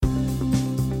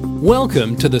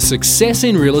Welcome to the Success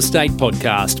in Real Estate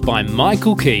podcast by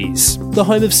Michael Keys, the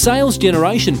home of sales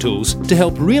generation tools to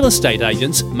help real estate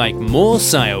agents make more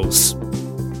sales.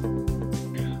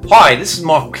 Hi, this is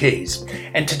Michael Keys,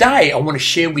 and today I want to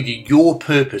share with you your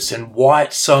purpose and why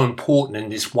it's so important in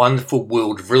this wonderful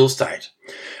world of real estate.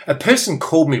 A person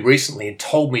called me recently and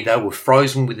told me they were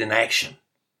frozen with inaction.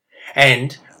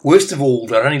 And worst of all,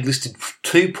 they'd only listed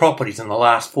 2 properties in the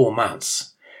last 4 months.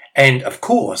 And of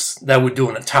course, they were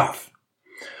doing it tough.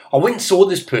 I went and saw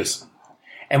this person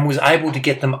and was able to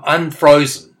get them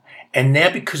unfrozen. And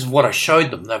now because of what I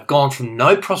showed them, they've gone from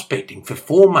no prospecting for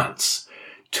 4 months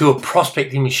to a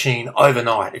prospecting machine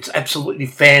overnight. It's absolutely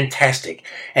fantastic.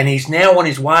 And he's now on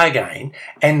his way again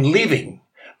and living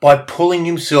by pulling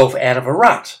himself out of a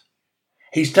rut.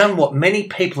 He's done what many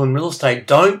people in real estate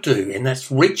don't do, and that's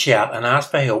reach out and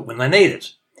ask for help when they need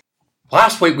it.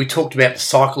 Last week we talked about the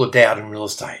cycle of doubt in real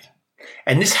estate,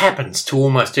 and this happens to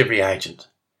almost every agent.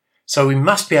 So we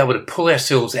must be able to pull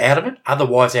ourselves out of it,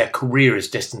 otherwise our career is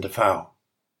destined to fail.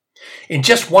 In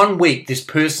just 1 week, this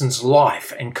person's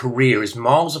life and career is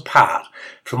miles apart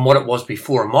from what it was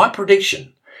before, and my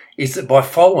prediction is that by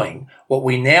following what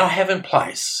we now have in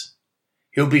place,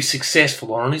 he'll be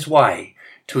successful on his way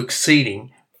to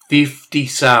exceeding 50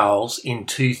 sales in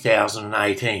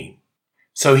 2018.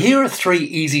 So here are 3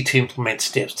 easy to implement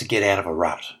steps to get out of a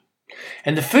rut.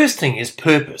 And the first thing is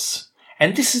purpose.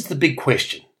 And this is the big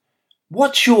question.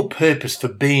 What's your purpose for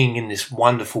being in this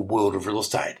wonderful world of real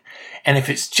estate? And if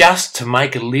it's just to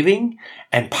make a living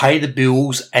and pay the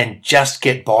bills and just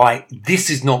get by, this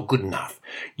is not good enough.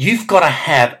 You've got to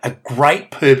have a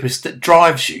great purpose that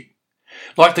drives you.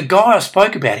 Like the guy I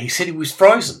spoke about, he said he was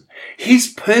frozen. His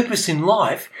purpose in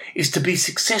life is to be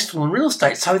successful in real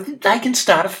estate so that they can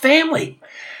start a family.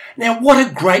 Now, what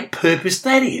a great purpose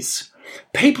that is.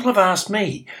 People have asked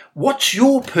me, what's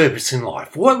your purpose in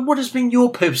life? What has been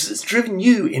your purpose that's driven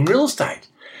you in real estate?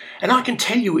 And I can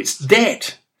tell you it's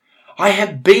debt. I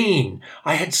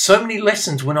had so many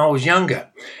lessons when I was younger,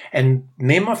 and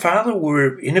me and my father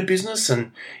were in a business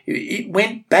and it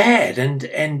went bad.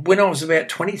 And when I was about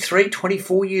 23,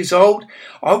 24 years old,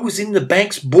 I was in the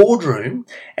bank's boardroom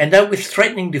and they were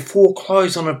threatening to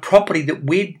foreclose on a property that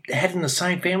we'd had in the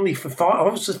same family for 5. I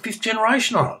was the 5th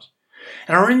generation on it.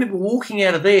 And I remember walking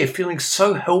out of there feeling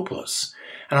so helpless.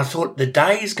 And I thought the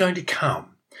day is going to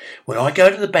come when I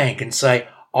go to the bank and say,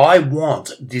 I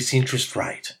want this interest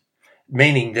rate,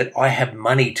 meaning that I have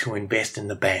money to invest in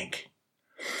the bank.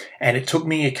 And it took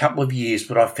me a couple of years,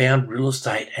 but I found real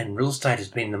estate, and real estate has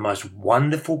been the most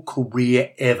wonderful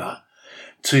career ever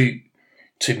to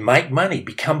make money,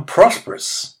 become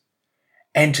prosperous,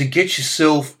 and to get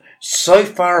yourself so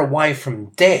far away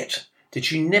from debt that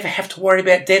you never have to worry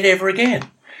about debt ever again.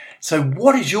 So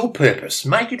what is your purpose?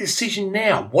 Make a decision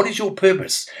now. What is your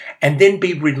purpose? And then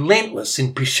be relentless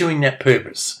in pursuing that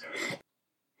purpose.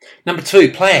 Number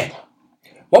 2, plan.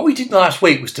 What we did last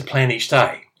week was to plan each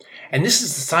day. And this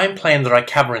is the same plan that I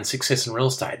cover in Success in Real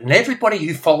Estate. And everybody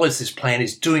who follows this plan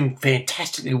is doing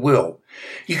fantastically well.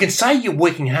 You can say you're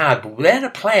working hard, but without a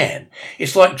plan,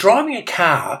 it's like driving a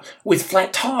car with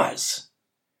flat tires.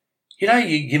 You know,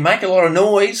 you make a lot of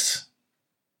noise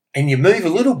and you move a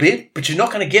little bit, but you're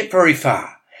not going to get very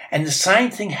far. And the same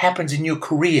thing happens in your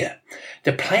career.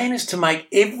 The plan is to make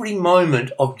every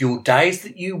moment of your days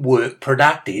that you work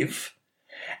productive.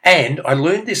 And I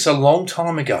learned this a long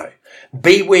time ago.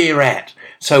 Be where you're at.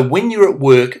 So when you're at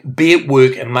work, be at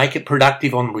work and make it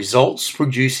productive on results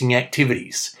producing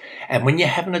activities. And when you're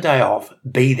having a day off,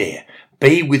 be there.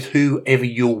 Be with whoever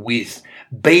you're with.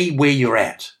 Be where you're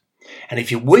at. And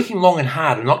if you're working long and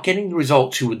hard and not getting the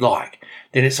results you would like,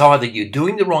 then it's either you're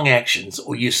doing the wrong actions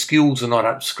or your skills are not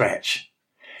up to scratch.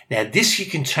 Now this you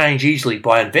can change easily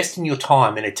by investing your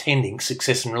time in attending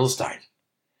Success in Real Estate.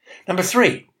 Number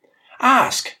 3,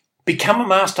 ask. Become a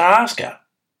master asker.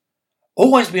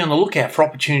 Always be on the lookout for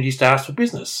opportunities to ask for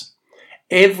business.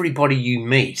 Everybody you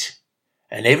meet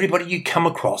and everybody you come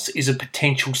across is a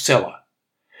potential seller.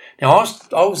 Now,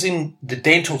 I was in the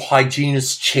dental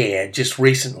hygienist's chair just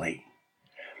recently,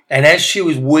 and as she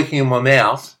was working on my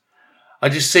mouth, I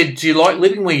just said, do you like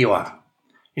living where you are?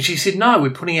 And she said, no,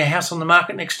 we're putting our house on the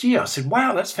market next year. I said,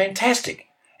 wow, that's fantastic.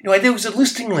 Anyway, there was a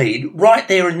listing lead right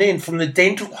there and then from the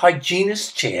dental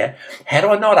hygienist's chair. Had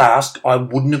I not asked, I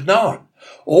wouldn't have known.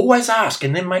 Always ask,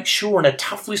 and then make sure in a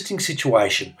tough listing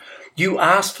situation, you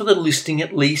ask for the listing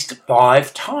at least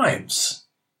 5 times.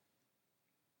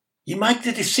 You make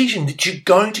the decision that you're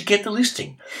going to get the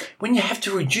listing. When you have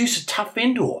to reduce a tough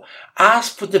vendor,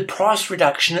 ask for the price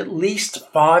reduction at least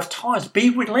 5 times. Be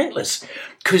relentless,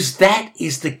 because that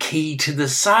is the key to the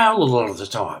sale a lot of the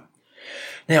time.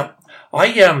 Now,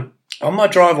 on my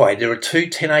driveway, there are two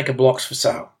 10-acre blocks for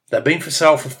sale. They've been for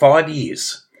sale for 5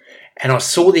 years. And I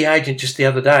saw the agent just the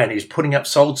other day and he was putting up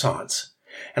sold signs.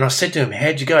 And I said to him,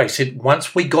 how'd you go? He said,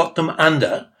 once we got them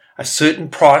under a certain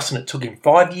price, and it took him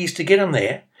 5 years to get them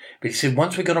there, but he said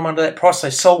once we got them under that price, they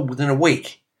sold within a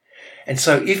week. And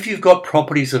so if you've got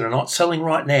properties that are not selling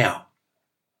right now,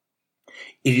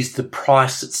 it is the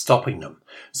price that's stopping them.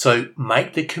 So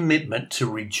make the commitment to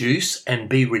reduce and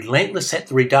be relentless at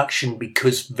the reduction,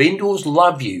 because vendors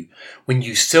love you when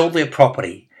you sell their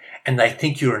property and they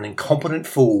think you're an incompetent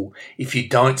fool if you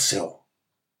don't sell.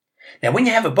 Now, when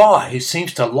you have a buyer who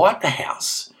seems to like the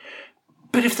house,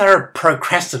 but if they're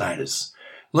procrastinators,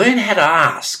 learn how to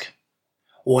ask,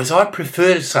 or as I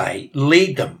prefer to say,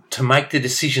 lead them to make the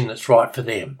decision that's right for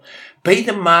them. Be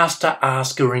the master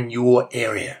asker in your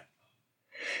area.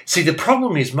 See, the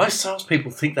problem is most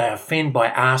salespeople think they offend by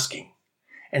asking,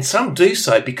 and some do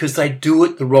so because they do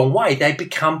it the wrong way. They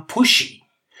become pushy.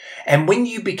 And when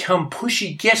you become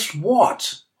pushy, guess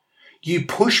what? You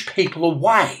push people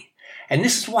away. And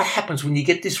this is what happens when you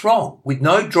get this wrong, with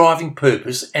no driving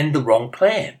purpose and the wrong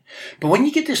plan. But when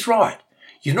you get this right,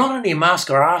 you're not only a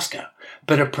master asker,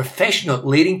 but a professional at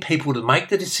leading people to make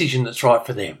the decision that's right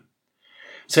for them.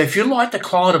 So if you're like the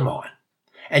client of mine,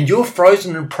 and you're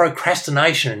frozen in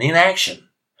procrastination and inaction,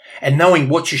 and knowing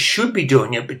what you should be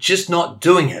doing it, but just not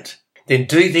doing it, then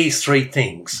do these 3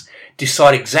 things.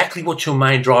 Decide exactly what your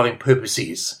main driving purpose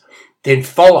is. Then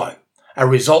follow a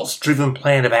results-driven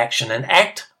plan of action and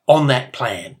act on that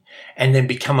plan. And then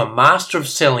become a master of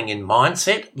selling in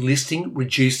mindset, listing,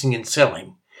 reducing and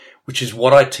selling, which is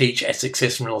what I teach at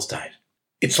Success in Real Estate.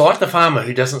 It's like the farmer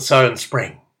who doesn't sow in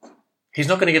spring. He's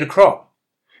not going to get a crop.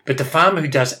 But the farmer who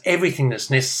does everything that's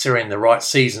necessary in the right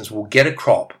seasons will get a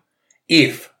crop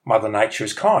if Mother Nature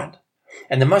is kind.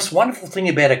 And the most wonderful thing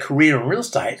about a career in real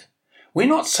estate, we're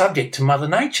not subject to Mother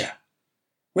Nature.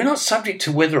 We're not subject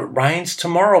to whether it rains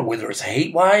tomorrow, whether it's a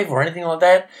heat wave or anything like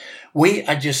that. We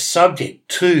are just subject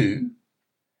to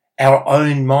our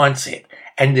own mindset.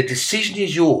 And the decision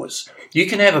is yours. You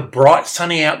can have a bright,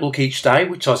 sunny outlook each day,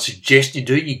 which I suggest you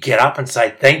do. You get up and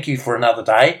say thank you for another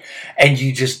day, and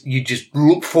you just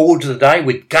look forward to the day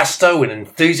with gusto and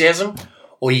enthusiasm,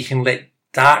 or you can let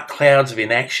dark clouds of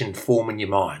inaction form in your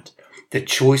mind. The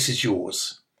choice is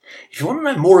yours. If you want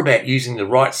to know more about using the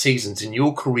right seasons in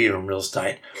your career in real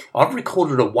estate, I've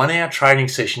recorded a 1-hour training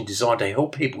session designed to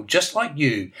help people just like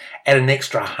you add an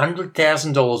extra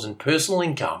 $100,000 in personal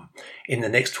income in the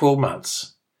next 12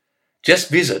 months. Just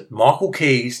visit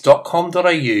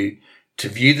michaelkeys.com.au to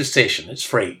view the session. It's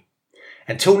free.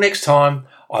 Until next time,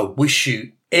 I wish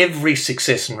you every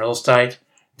success in real estate.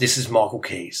 This is Michael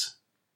Keys.